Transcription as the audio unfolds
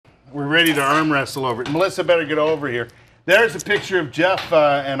We're ready to arm wrestle over it. Melissa better get over here. There's a picture of Jeff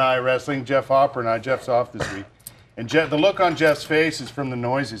and I wrestling. Jeff Hopper and I. Jeff's off this week. And Jeff, the look on Jeff's face is from the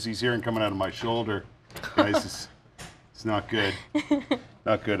noises he's hearing coming out of my shoulder. Guys, it's not good.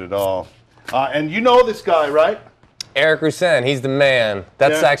 Not good at all. And you know this guy, right? Eric Roussin, he's the man.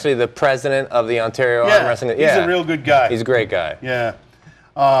 That's actually the president of the Ontario Arm Wrestling. He's a real good guy. He's a great guy. Yeah.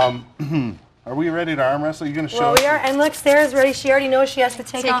 Are we ready to arm wrestle? Are you going to show us? Well, we are. And look, Sarah's ready. She already knows she has to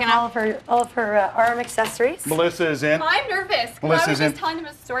take off all of her arm accessories. Melissa is in. I'm nervous. I was just telling him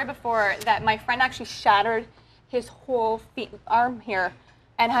a story before that my friend actually shattered his whole arm here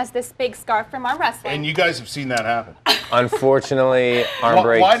and has this big scar from arm wrestling. And you guys have seen that happen. Unfortunately, arm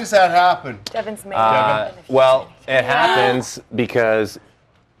breaks. Why does that happen? Devon's made well, it happens because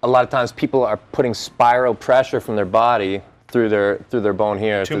a lot of times people are putting spiral pressure from their body through their bone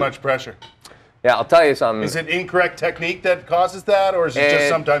here. Too much pressure. Yeah, I'll tell you something. Is it incorrect technique that causes that, or is it just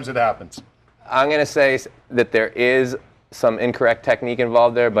sometimes it happens? I'm going to say that there is some incorrect technique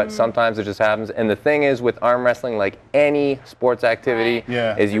involved there, but sometimes it just happens. And the thing is with arm wrestling, like any sports activity,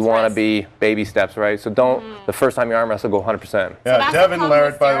 is you want to be baby steps, right? So don't, the first time you arm wrestle, go 100%. Yeah, so Devon,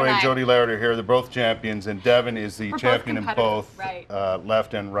 Larratt, by the way, and Jodi Larratt are here. They're both champions, and Devon is the champion in both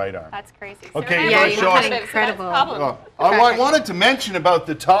left and right arm. That's crazy. Okay, you want to show us? Incredible. I wanted to mention about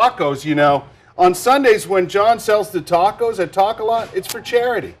the tacos, you know. On Sundays when John sells the tacos at Taco-Lot, it's for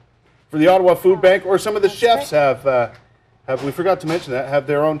charity, for the Ottawa Food Bank, or some of the chefs have, we forgot to mention that, have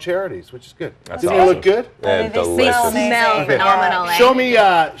their own charities, which is good. That's Doesn't it look good? Yeah, delicious. They smell phenomenal. Show me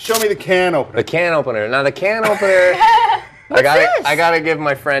the can opener. The can opener. Now the can opener, I gotta give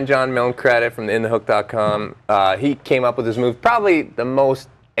my friend John Milne credit from InTheHook.com. He came up with this move, probably the most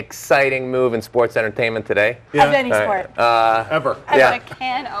exciting move in sports entertainment today. Of any sport. Ever. Yeah. A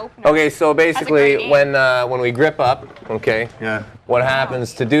can opener. Okay, so basically when we grip up, okay, what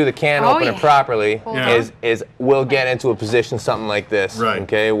happens to do the can opener properly is we'll get into a position something like this,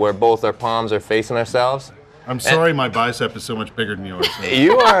 okay, where both our palms are facing ourselves. I'm sorry my bicep is so much bigger than yours.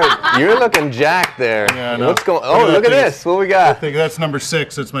 You're looking jacked there. Yeah, what's going? Oh, look at this. What we got? I think that's number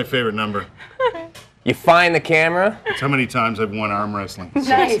 6. That's my favorite number. You find the camera. That's how many times I've won arm wrestling.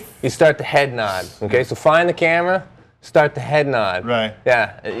 Nice. You start the head nod. Okay, so find the camera, start the head nod. Right.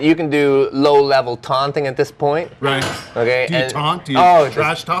 Yeah, you can do low-level taunting at this point. Right. Okay. Do you taunt? Do you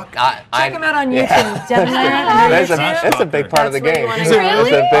trash talk? Check him out on YouTube. That's a big part of the game. Is it really?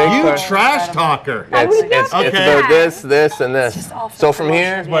 You trash talker. It's about this, and this. So from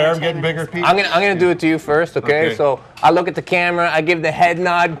here, is my arm getting bigger, Pete? I'm gonna do it to you first, okay? So I look at the camera, I give the head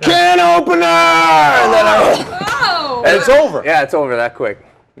nod, can opener, and then and it's over. Yeah, it's over that quick.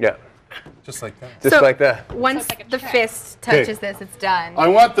 Yeah. Just like that. Just like that. Once the fist touches this, it's done. I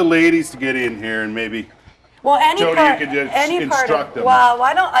want the ladies to get in here and maybe. Well, Jodi, you could just instruct them. Well,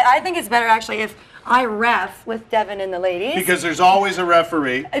 why don't I think it's better actually if I ref with Devon and the ladies. Because there's always a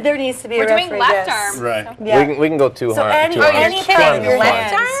referee. There needs to be a referee. We're doing left arm. Right. Yeah. We can go two so arms. Anything in your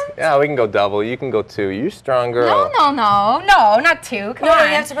left arm? Yeah, we can go double. You can go 2. You're a strong girl. No, not 2. Come on.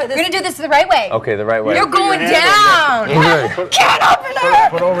 You have to put this. We're gonna do this the right way. Okay, the right way. You're going down. Can't open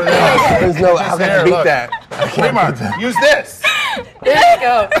it. Put over there. There's no. How can I beat that? Come on. Use this. There you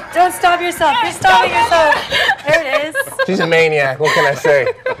go. Don't stop yourself. You're stopping yourself. There it is. She's a maniac. What can I say?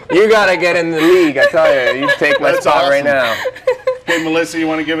 You gotta get in the league. I tell you. You take my spot right now. Okay, Melissa, you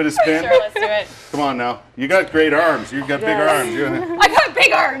want to give it a spin? Sure, let's do it. Come on now. You got great arms. You've got big arms. I got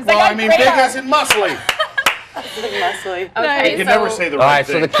big arms. Well, I mean big as in muscly. Okay, you can never say the right Alright,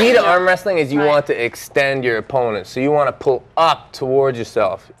 thing. so the key to arm wrestling is you want to extend your opponent. So you want to pull up towards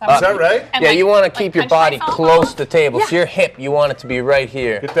yourself. Is that right? Yeah, you want to keep your body close to the table. So your hip, you want it to be right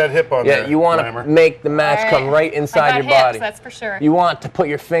here. Get that hip on there. Yeah, you want to make the match come right inside your body. That's for sure. You want to put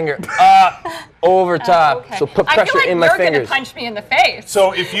your finger up over top. Okay. So put pressure in my I feel like you're fingers. gonna punch me in the face.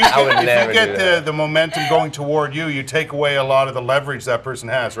 So if you get that. the momentum going toward you, you take away a lot of the leverage that person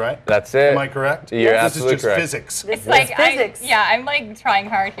has, right? That's it. Am I correct? You're this absolutely is just correct. physics. It's like physics. I'm like trying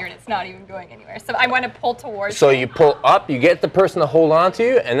hard here and it's not even going anywhere. So I want to pull towards. So you pull up, you get the person to hold on to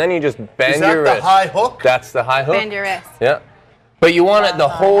you, and then you just bend your wrist. Is that the high hook? That's the high hook. Bend your wrist. Yeah. But you want the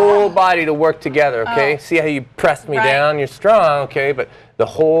whole body to work together, okay? See how you pressed me down? You're strong, okay? But the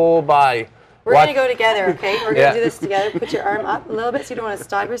whole body. We're going to go together, okay? We're going to do this together. Put your arm up a little bit so you don't want to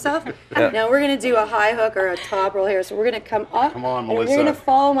stop yourself. Now we're going to do a high hook or a top roll here. So we're going to come up. Come on, and Melissa. you're going to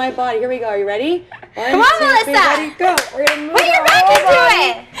follow my body. Here we go. Are you ready? Come on, Melissa. Ready, go. We're going to move Put your back into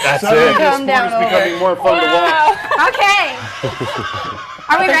it. That's Suddenly it. this sport is becoming more fun to watch. Okay.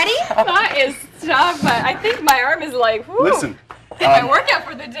 Are we ready? That is tough, but I think my arm is like, whoo. Listen. My workout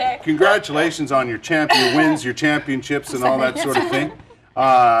for the day. Congratulations on your wins, your championships, and all that sort of thing.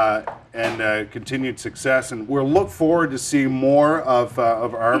 and continued success. And we'll look forward to seeing more of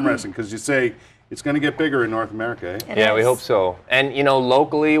arm wrestling, because you say it's going to get bigger in North America, eh? Yeah, we hope so. And, you know,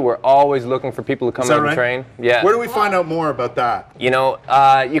 locally, we're always looking for people to come out and train. Yeah. Where do we find out more about that? You know,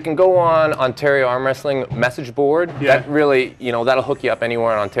 you can go on Ontario Arm Wrestling message board. Yeah. That really, you know, that'll hook you up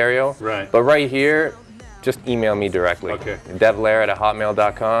anywhere in Ontario. Right. But right here, just email me directly. Okay.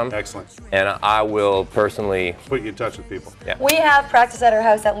 devlarratt@hotmail.com. Excellent. And I will personally put you in touch with people. Yeah. We have practice at our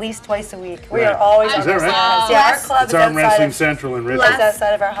house at least twice a week. We Right. are always Is at that our right? house. Yeah, our club It's is Arm outside Wrestling of, Central in it's Richmond.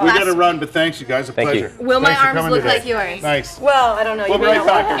 outside of our house. We got to run, but thanks, you guys. A Thank you. pleasure. Will my Thanks for arms coming look today. like yours? Nice. Well, I don't know. We'll You be may right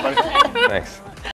not back, everybody. Thanks.